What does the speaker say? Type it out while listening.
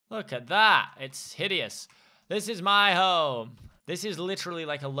Look at that. It's hideous. This is my home. This is literally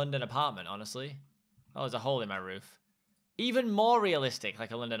like a London apartment, honestly. Oh, there's a hole in my roof. Even more realistic,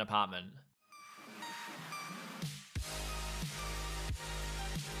 like a London apartment.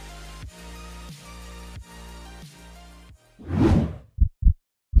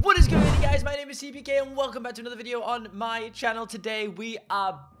 What is going on, guys? My name is Seapeekay and welcome back to another video on my channel. Today we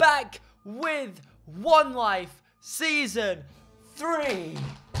are back with One Life Season 3.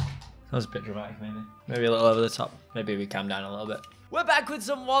 That was a bit dramatic, maybe. Maybe a little over the top. Maybe we calm down a little bit. We're back with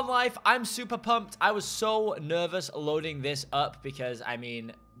some One Life. I'm super pumped. I was so nervous loading this up because, I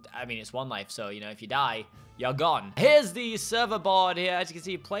mean, it's One Life, so, you know, if you die, you're gone. Here's the server board here. As you can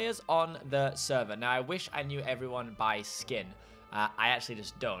see, players on the server. Now, I wish I knew everyone by skin. I actually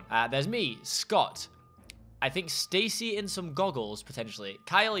just don't. There's me, Scott. I think Stacy in some goggles, potentially.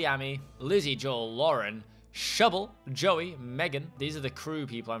 Kyle Yami, Lizzie, Joel, Lauren, Shubble, Joey, Megan. These are the crew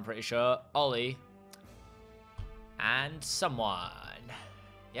people, I'm pretty sure. Ollie. And someone.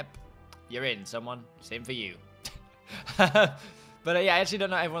 Yep. You're in, someone. Same for you. But yeah, I actually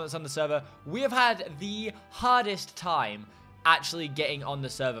don't know everyone that's on the server. We have had the hardest time actually getting on the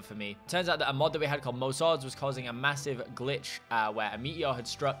server for me. Turns out that a mod that we had called Mo Swords was causing a massive glitch where a meteor had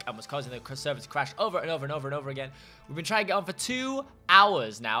struck and was causing the server to crash over and over and over and over again. We've been trying to get on for 2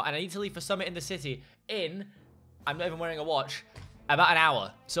 hours now, and I need to leave for Summit in the City in, I'm not even wearing a watch, about an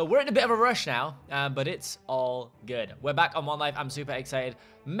hour. So we're in a bit of a rush now, but it's all good. We're back on One Life. I'm super excited.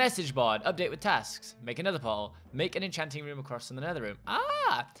 Message board, update with tasks, make another portal, make an enchanting room across from the nether room.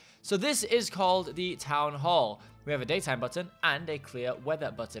 So this is called the Town Hall. We have a daytime button and a clear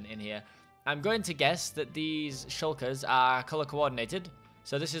weather button in here. I'm going to guess that these shulkers are color coordinated.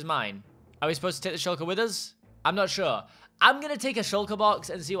 So this is mine. Are we supposed to take the shulker with us? I'm not sure. I'm going to take a shulker box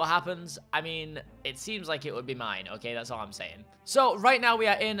and see what happens. I mean, it seems like it would be mine, okay? That's all I'm saying. So right now we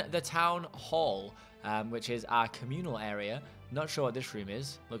are in the Town Hall, which is our communal area. Not sure what this room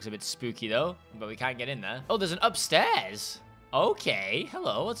is. Looks a bit spooky though, but we can't get in there. Oh, there's an upstairs. Okay,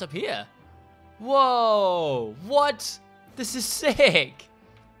 hello, what's up here? Whoa, what? This is sick.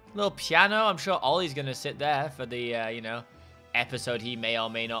 Little piano. I'm sure Ollie's going to sit there for the, you know, episode he may or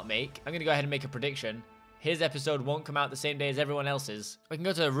may not make. I'm going to go ahead and make a prediction. His episode won't come out the same day as everyone else's. We can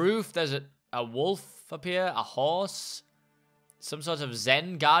go to the roof. There's a wolf up here, a horse, some sort of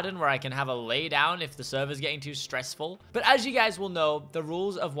zen garden where I can have a lay down if the server's getting too stressful. But as you guys will know, the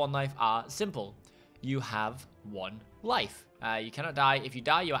rules of One Life are simple. You have one life. You cannot die. If you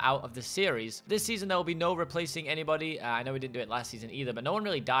die, you're out of the series. This season, there will be no replacing anybody. I know we didn't do it last season either, but no one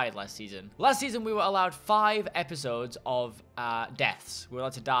really died last season. Last season, we were allowed 5 episodes of deaths. We were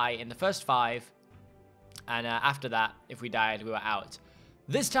allowed to die in the first 5. And after that, if we died, we were out.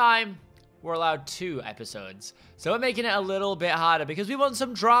 This time, we're allowed 2 episodes. So we're making it a little bit harder because we want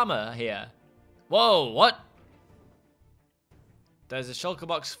some drama here. Whoa, what? There's a shulker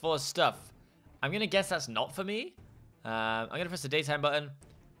box full of stuff. I'm going to guess that's not for me. I'm going to press the daytime button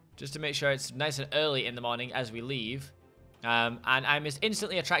just to make sure it's nice and early in the morning as we leave. And I'm just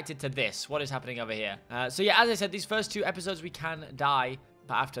instantly attracted to this. What is happening over here? So yeah, as I said, these first 2 episodes we can die.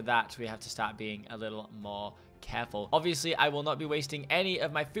 But after that, we have to start being a little more careful. Obviously, I will not be wasting any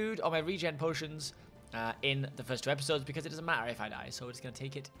of my food or my regen potions in the first 2 episodes because it doesn't matter if I die. So we're just going to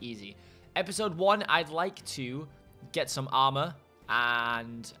take it easy. Episode 1, I'd like to get some armor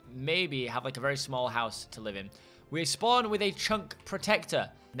and maybe have like a very small house to live in. We spawn with a chunk protector.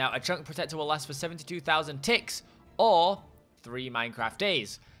 Now, a chunk protector will last for 72,000 ticks or 3 Minecraft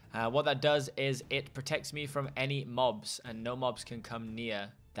days. What that does is it protects me from any mobs, and no mobs can come near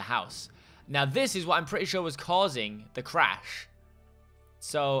the house. Now, this is what I'm pretty sure was causing the crash.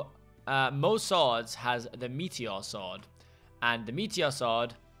 So, Mo Swords has the Meteor Sword, and the Meteor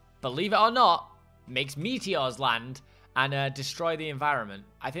Sword, believe it or not, makes meteors land and destroy the environment.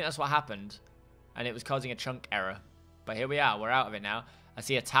 I think that's what happened, and it was causing a chunk error. But here we are. We're out of it now. I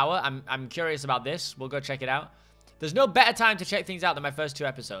see a tower. I'm curious about this. We'll go check it out. There's no better time to check things out than my first 2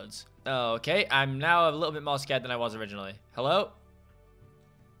 episodes. Okay, I'm now a little bit more scared than I was originally. Hello?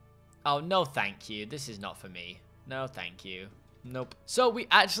 Oh, no thank you. This is not for me. No thank you. Nope. So we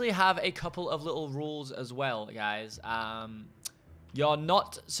actually have a couple of little rules as well, guys. You're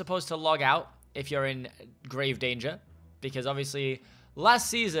not supposed to log out if you're in grave danger. Because obviously,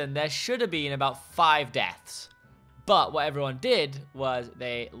 last season, there should have been about 5 deaths. But what everyone did was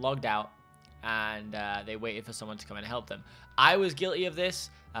they logged out. And they waited for someone to come and help them. I was guilty of this.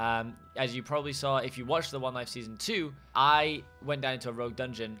 As you probably saw if you watched the One Life Season 2, I went down into a rogue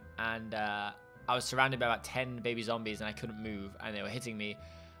dungeon and I was surrounded by about 10 baby zombies and I couldn't move and they were hitting me.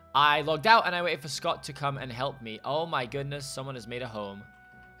 I logged out and I waited for Scott to come and help me. Oh my goodness, someone has made a home.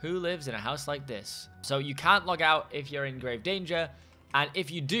 Who lives in a house like this? So you can't log out if you're in grave danger. And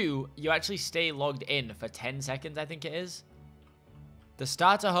if you do, you actually stay logged in for 10 seconds, I think it is. The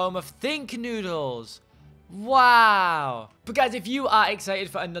starter home of Think Noodles. Wow. But guys, if you are excited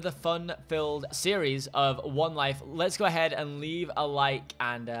for another fun-filled series of One Life, let's go ahead and leave a like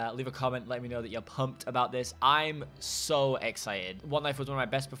and leave a comment. Let me know that you're pumped about this. I'm so excited. One Life was one of my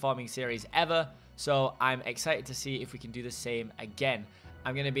best performing series ever. So I'm excited to see if we can do the same again.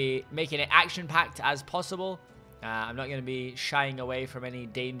 I'm going to be making it action-packed as possible. I'm not going to be shying away from any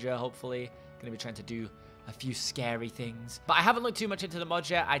danger, hopefully. I'm going to be trying to do a few scary things. But I haven't looked too much into the mods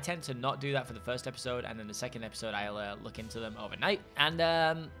yet. I tend to not do that for the first episode, and then the second episode I'll look into them overnight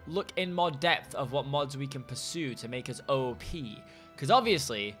and look in more depth of what mods we can pursue to make us OP. Because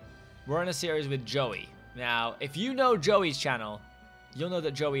obviously, we're in a series with Joey. Now, if you know Joey's channel, you'll know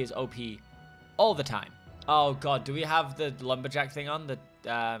that Joey is OP all the time. Oh god, do we have the lumberjack thing on, the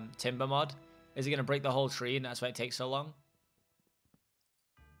timber mod? Is it going to break the whole tree and that's why it takes so long?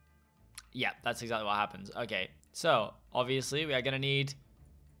 Yeah, that's exactly what happens. Okay, so obviously we are going to need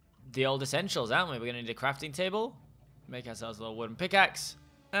the old essentials, aren't we? We're going to need a crafting table, make ourselves a little wooden pickaxe,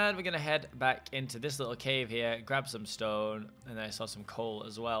 and we're going to head back into this little cave here, grab some stone, and then I saw some coal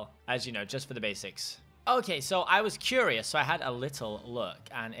as well, as you know, just for the basics. Okay, so I was curious, so I had a little look,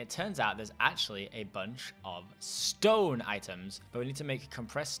 and it turns out there's actually a bunch of stone items, but we need to make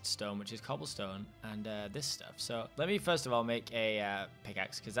compressed stone, which is cobblestone, and this stuff. So let me first of all make a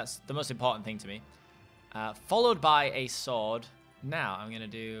pickaxe, because that's the most important thing to me, followed by a sword. Now I'm going to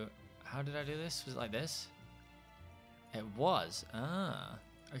do, how did I do this? Was it like this? It was.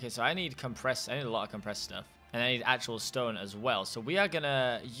 Okay, so I need a lot of compressed stuff. And I need actual stone as well. So we are going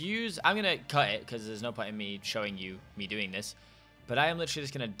to use... I'm going to cut it because there's no point in me showing you me doing this. But I am literally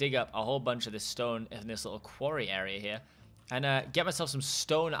just going to dig up a whole bunch of this stone in this little quarry area here. And get myself some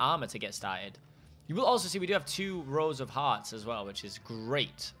stone armor to get started. You will also see we do have 2 rows of hearts as well, which is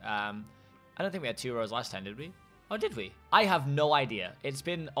great. I don't think we had 2 rows last time, did we? Oh, did we? I have no idea. It's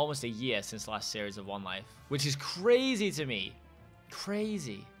been almost a year since the last series of One Life. Which is crazy to me.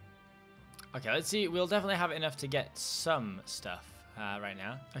 Crazy. Okay, let's see. We'll definitely have enough to get some stuff right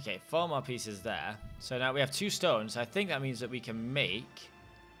now. Okay, 4 more pieces there. So now we have 2 stones. I think that means that we can make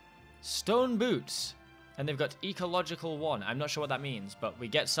stone boots. And they've got ecological 1. I'm not sure what that means, but we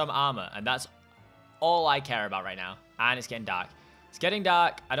get some armor. And that's all I care about right now. And it's getting dark. It's getting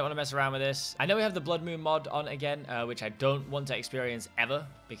dark. I don't want to mess around with this. I know we have the Blood Moon mod on again, which I don't want to experience ever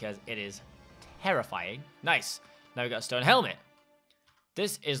because it is terrifying. Nice. Now we got a stone helmet.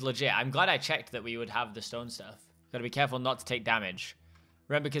 This is legit. I'm glad I checked that we would have the stone stuff. Gotta be careful not to take damage.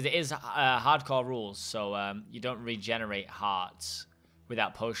 Remember, because it is hardcore rules, so you don't regenerate hearts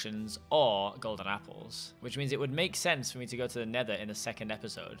without potions or golden apples. Which means it would make sense for me to go to the nether in the second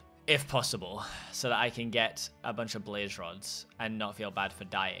episode, if possible, so that I can get a bunch of blaze rods and not feel bad for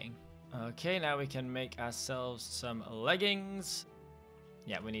dying. Okay, now we can make ourselves some leggings.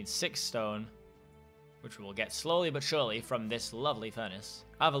 Yeah, we need 6 stone, which we will get slowly but surely from this lovely furnace.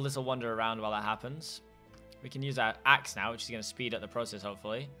 I'll have a little wander around while that happens. We can use our axe now, which is going to speed up the process,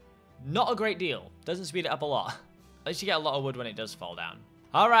 hopefully. Not a great deal. Doesn't speed it up a lot. At least you get a lot of wood when it does fall down.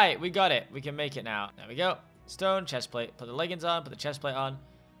 All right, we got it. We can make it now. There we go. Stone, chestplate. Put the leggings on, put the chestplate on.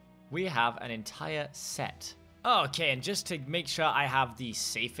 We have an entire set. Okay, and just to make sure I have the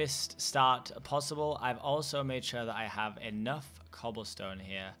safest start possible, I've also made sure that I have enough cobblestone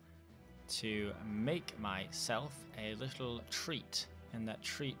here to make myself a little treat, and that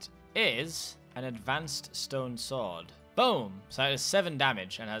treat is an advanced stone sword. Boom! So it has 7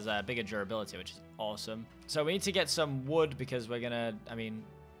 damage and has a bigger durability, which is awesome. So we need to get some wood because we're gonna, we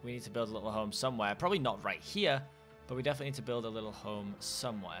need to build a little home somewhere. Probably not right here, but we definitely need to build a little home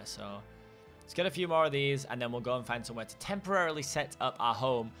somewhere. So let's get a few more of these, and then we'll go and find somewhere to temporarily set up our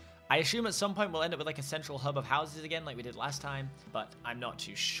home. I assume at some point we'll end up with like a central hub of houses again like we did last time, but I'm not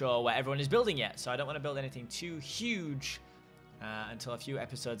too sure where everyone is building yet, so I don't want to build anything too huge until a few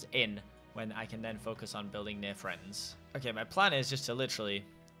episodes in, when I can then focus on building near friends. Okay, my plan is just to literally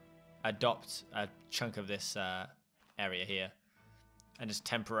adopt a chunk of this area here and just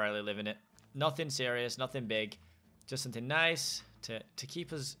temporarily live in it. Nothing serious, nothing big, just something nice to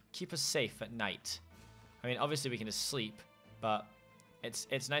keep us safe at night. I mean, obviously we can just sleep, but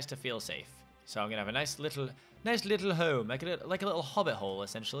it's nice to feel safe. So I'm gonna have a nice little home, like a little hobbit hole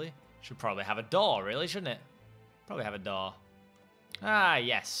essentially. Should probably have a door, really, shouldn't it? Probably have a door. Ah,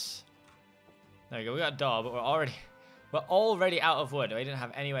 yes. There we go. We got a door, but we're already out of wood. I didn't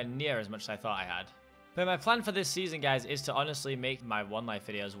have anywhere near as much as I thought I had. But my plan for this season, guys, is to honestly make my One Life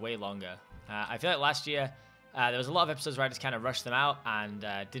videos way longer. I feel like last year There was a lot of episodes where I just kind of rushed them out and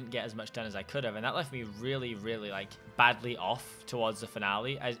didn't get as much done as I could have, and that left me really, really like badly off towards the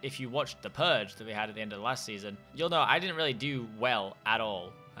finale. As if you watched The Purge that we had at the end of the last season, you'll know I didn't really do well at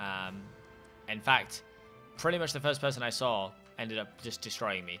all. In fact, pretty much the first person I saw ended up just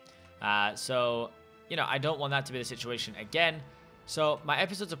destroying me. So, you know, I don't want that to be the situation again. So my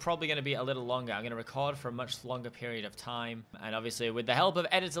episodes are probably going to be a little longer. I'm going to record for a much longer period of time. And obviously with the help of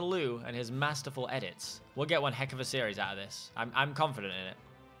Editor Lou and his masterful edits, we'll get one heck of a series out of this. I'm confident in it.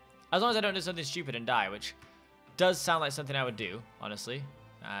 As long as I don't do something stupid and die, which does sound like something I would do, honestly.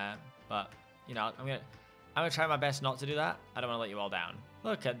 But, you know, I'm gonna try my best not to do that. I don't want to let you all down.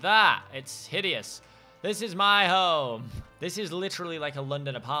 Look at that. It's hideous. This is my home. This is literally like a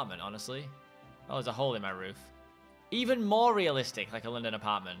London apartment, honestly. Oh, there's a hole in my roof. Even more realistic, like a London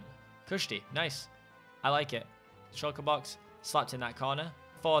apartment. Kushti, nice. I like it. Shulker box slapped in that corner.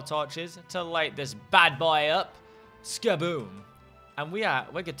 4 torches to light this bad boy up. Skaboom. And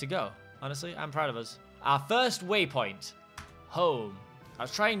we're good to go. Honestly, I'm proud of us. Our first waypoint, home. I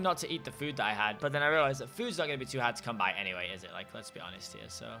was trying not to eat the food that I had, but then I realized that food's not going to be too hard to come by anyway, is it? Like, let's be honest here.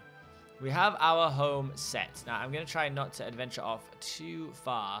 So we have our home set. Now, I'm going to try not to adventure off too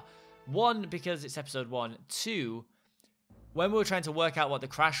far. 1, because it's episode 1. 2, when we were trying to work out what the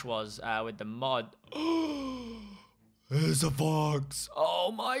crash was with the mod. There's a fox.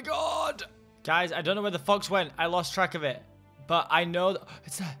 Oh my god. Guys, I don't know where the fox went. I lost track of it. But I know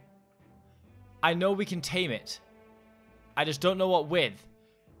it's there. I know we can tame it. I just don't know what with.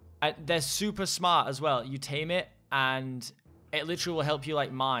 And they're super smart as well. You tame it and it literally will help you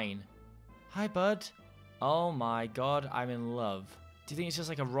like mine. Hi, bud. Oh my god, I'm in love. Do you think it's just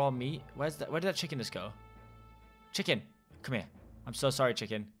like a raw meat? Where did that chicken just go? Chicken. Come here. I'm so sorry,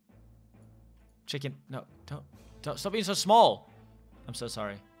 chicken. Chicken. No, don't. Stop being so small. I'm so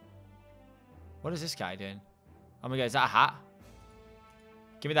sorry. What is this guy doing? Oh my god, is that a hat?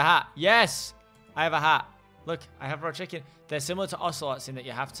 Give me the hat. Yes! I have a hat. Look, I have raw chicken. They're similar to ocelots in that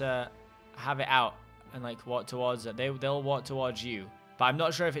you have to have it out and like walk towards it. They'll walk towards you. But I'm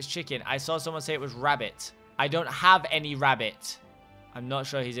not sure if it's chicken. I saw someone say it was rabbit. I don't have any rabbit. I'm not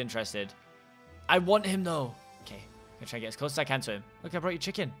sure he's interested. I want him though. Okay. I'm gonna try and get as close as I can to him. Look, I brought you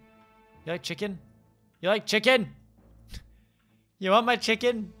chicken. You like chicken? You like chicken? You want my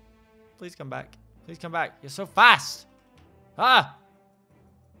chicken? Please come back. Please come back. You're so fast. Ah!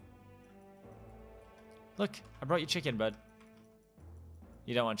 Look, I brought you chicken, bud.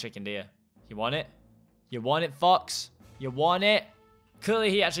 You don't want chicken, do you? You want it? You want it, fox? You want it? Clearly,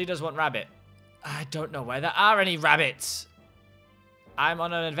 he actually does want rabbit. I don't know where there are any rabbits. I'm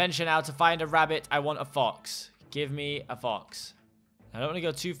on an adventure now to find a rabbit. I want a fox. Give me a fox. I don't want to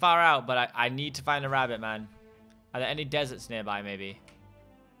go too far out, but I need to find a rabbit, man. Are there any deserts nearby, maybe?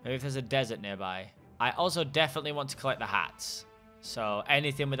 Maybe if there's a desert nearby. I also definitely want to collect the hats. So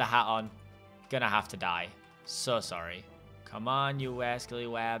anything with a hat on, gonna have to die. So sorry. Come on, you rascally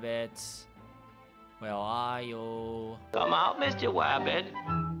wabbits. Where are you? Come out, Mr. Wabbit.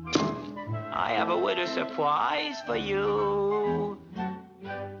 I have a little surprise for you.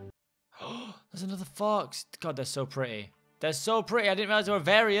 There's another fox. God, they're so pretty. They're so pretty. I didn't realize they were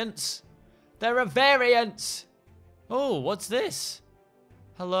variants. They're a variant. Oh, what's this?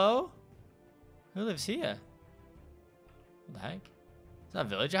 Hello? Who lives here? What the heck? Is that a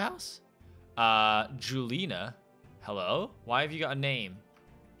villager house? Julina. Hello? Why have you got a name?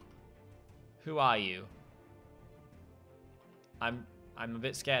 Who are you? I'm a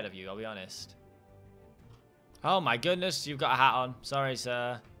bit scared of you, I'll be honest. Oh my goodness, you've got a hat on. Sorry,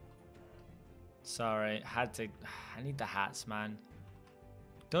 sir. Sorry, I need the hats, man.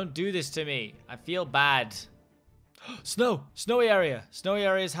 Don't do this to me. I feel bad. Snow! Snowy area. Snowy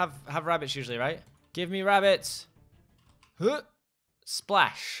areas have rabbits usually, right? Give me rabbits. Huh.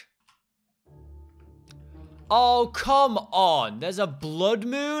 Splash. Oh, come on. There's a blood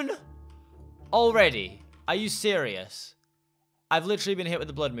moon? Already? Are you serious? I've literally been hit with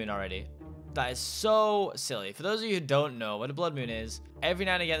the blood moon already. That is so silly. For those of you who don't know what a blood moon is, every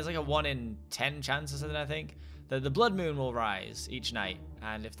now and again, there's like a 1 in 10 chance or something, I think, that the blood moon will rise each night.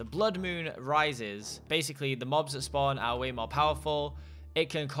 And if the blood moon rises, basically the mobs that spawn are way more powerful. It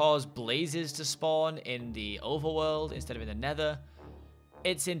can cause blazes to spawn in the overworld instead of in the nether.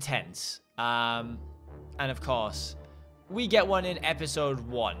 It's intense. And of course, we get one in episode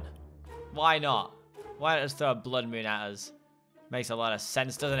 1. Why not? Why not just throw a blood moon at us? Makes a lot of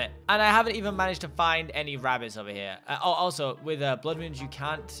sense, doesn't it? And I haven't even managed to find any rabbits over here. Also, with blood moons, you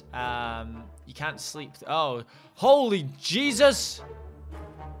can't sleep. Oh, holy Jesus!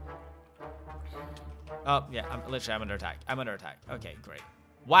 Oh, yeah, I'm under attack. I'm under attack. Okay, great.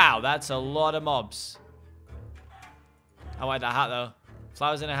 Wow, that's a lot of mobs. I like that hat, though.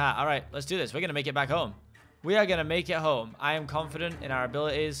 Flowers in a hat. All right, let's do this. We're going to make it back home. We are going to make it home. I am confident in our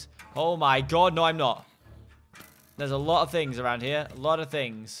abilities. Oh, my God. No, I'm not. There's a lot of things around here. A lot of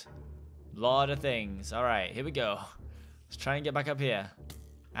things. Lot of things. All right, here we go. Let's try and get back up here.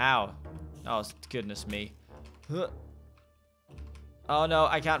 Ow. Oh, goodness me. Oh, no,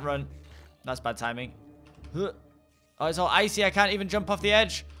 I can't run. That's bad timing. Oh, it's all icy. I can't even jump off the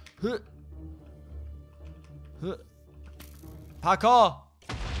edge. Parkour.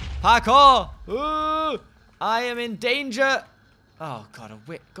 Parkour. I am in danger. Oh, God.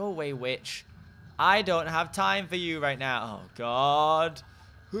 Go away, witch. I don't have time for you right now. Oh, God.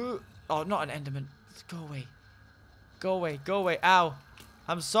 Oh, not an enderman. Go away. Go away. Go away. Ow.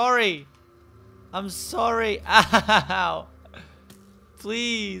 I'm sorry. I'm sorry. Ow.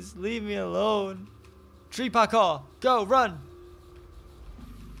 Please, leave me alone. Tree parkour. Go, run.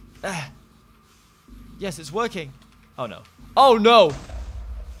 Yes, it's working. Oh, no. Oh, no.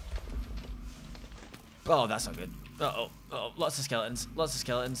 Oh, that's not good. Uh-oh. Oh, lots of skeletons. Lots of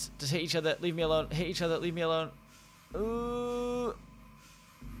skeletons. Just hit each other. Leave me alone. Hit each other. Leave me alone. Ooh.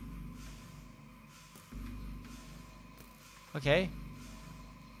 Okay.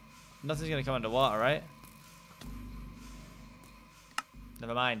 Nothing's going to come underwater, right?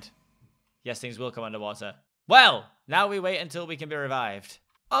 Never mind. Yes, things will come underwater. Well, now we wait until we can be revived.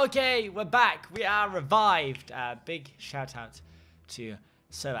 Okay, we're back. We are revived. Big shout out to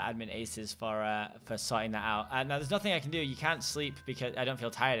server admin Aces for sorting that out. Now, there's nothing I can do. You can't sleep because I don't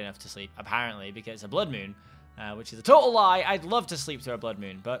feel tired enough to sleep, apparently, because it's a blood moon. Which is a total lie. I'd love to sleep through a blood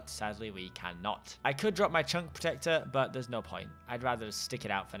moon, but sadly we cannot. I could drop my chunk protector, but there's no point. I'd rather just stick it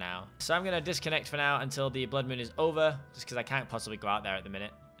out for now. So I'm going to disconnect for now until the blood moon is over, just because I can't possibly go out there at the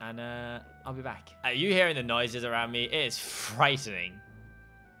minute. And I'll be back. Are you hearing the noises around me? It is frightening.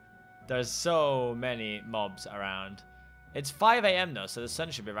 There's so many mobs around. It's 5 a.m. though, so the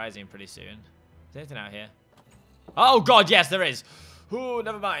sun should be rising pretty soon. Is there anything out here? Oh God, yes there is. Ooh,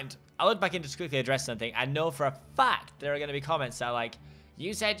 never mind. I looked back in to just quickly address something. I know for a fact there are going to be comments that are like,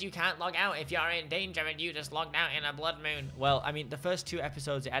 you said you can't log out if you're in danger and you just logged out in a blood moon. Well, I mean, the first 2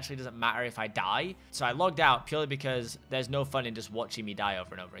 episodes, it actually doesn't matter if I die. So I logged out purely because there's no fun in just watching me die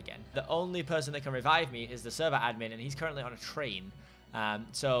over and over again. The only person that can revive me is the server admin, and he's currently on a train.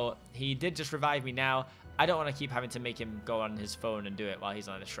 So he did just revive me now. I don't want to keep having to make him go on his phone and do it while he's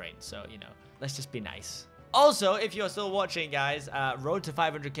on the train. So, you know, let's just be nice. Also, if you're still watching, guys, road to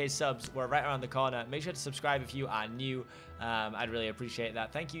 500k subs, we're right around the corner. Make sure to subscribe if you are new. I'd really appreciate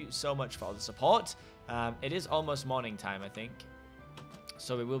that. Thank you so much for all the support. It is almost morning time, I think.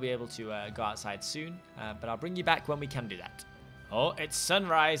 So we will be able to go outside soon. But I'll bring you back when we can do that. Oh, it's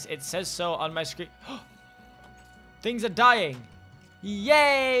sunrise. It says so on my screen. Things are dying.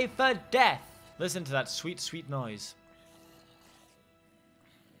 Yay for death. Listen to that sweet, sweet noise.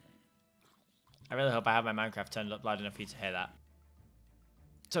 I really hope I have my Minecraft turned up loud enough for you to hear that.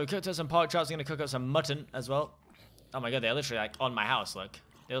 So we cooked up some pork chops. I'm going to cook up some mutton as well. Oh my God, they're literally like on my house, look.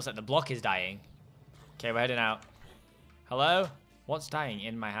 It looks like the block is dying. Okay, we're heading out. Hello? What's dying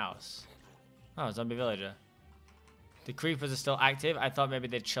in my house? Oh, a zombie villager. The creepers are still active. I thought maybe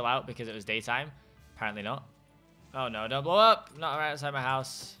they'd chill out because it was daytime. Apparently not. Oh no, don't blow up. Not right outside my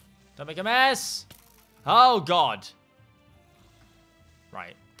house. Don't make a mess. Oh God.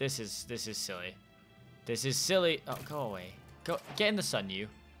 Right. This is silly. This is silly. Oh, go away. Go get in the sun, you.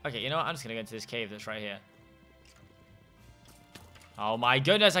 Okay, you know what? I'm just gonna go into this cave that's right here. Oh my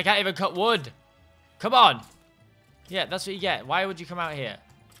goodness, I can't even cut wood. Come on. Yeah, that's what you get. Why would you come out here?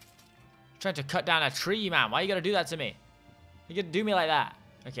 Trying to cut down a tree, man. Why you gotta do that to me? You gotta do me like that.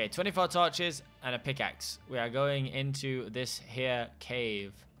 Okay, 24 torches and a pickaxe. We are going into this here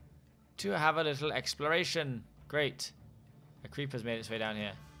cave to have a little exploration. Great. A creeper's made its way down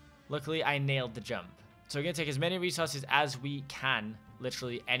here. Luckily, I nailed the jump. So we're going to take as many resources as we can.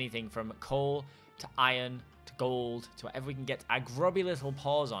 Literally anything from coal to iron to gold to whatever we can get our grubby little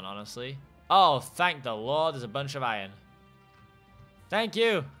paws on, honestly. Oh, thank the Lord, there's a bunch of iron. Thank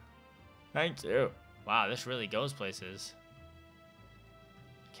you. Thank you. Wow, this really goes places.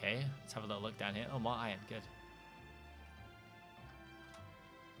 Okay, let's have a little look down here. Oh, more iron. Good.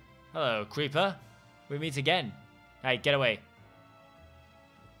 Hello, creeper. We meet again. Hey, get away.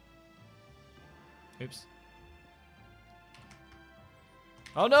 Oops.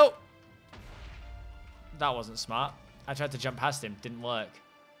 Oh, no. That wasn't smart. I tried to jump past him. Didn't work.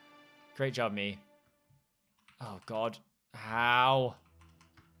 Great job, me. Oh, God. How?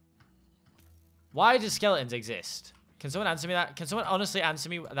 Why do skeletons exist? Can someone answer me that? Can someone honestly answer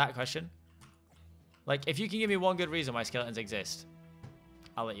me that question? Like, if you can give me one good reason why skeletons exist,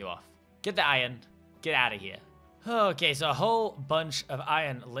 I'll let you off. Get the iron. Get out of here. Okay, so a whole bunch of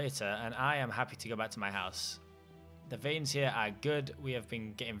iron later, and I am happy to go back to my house. The veins here are good. We have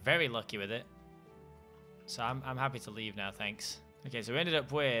been getting very lucky with it. So I'm happy to leave now, thanks. Okay, so we ended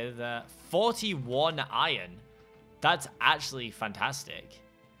up with 41 iron. That's actually fantastic.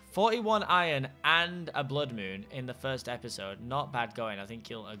 41 iron and a blood moon in the first episode. Not bad going, I think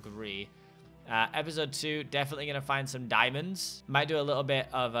you'll agree. Episode 2, definitely going to find some diamonds. Might do a little bit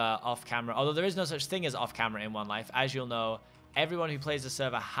of off-camera, although there is no such thing as off-camera in One Life. As you'll know, everyone who plays the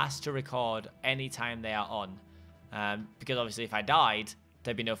server has to record anytime they are on. Because obviously if I died,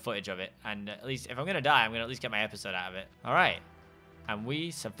 there'd be no footage of it. And at least if I'm going to die, I'm going to at least get my episode out of it. All right. And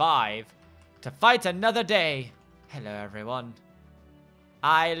we survive to fight another day. Hello, everyone.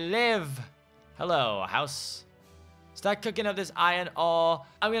 I live. Hello, house. Start cooking up this iron ore.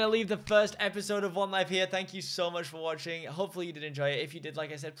 I'm going to leave the first episode of One Life here. Thank you so much for watching. Hopefully you did enjoy it. If you did,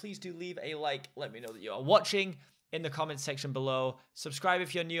 like I said, please do leave a like. Let me know that you are watching in the comments section below. Subscribe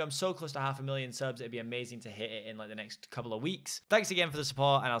if you're new. I'm so close to 500,000 subs. It'd be amazing to hit it in like the next couple of weeks. Thanks again for the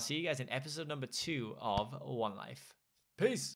support, and I'll see you guys in episode number 2 of One Life. Peace.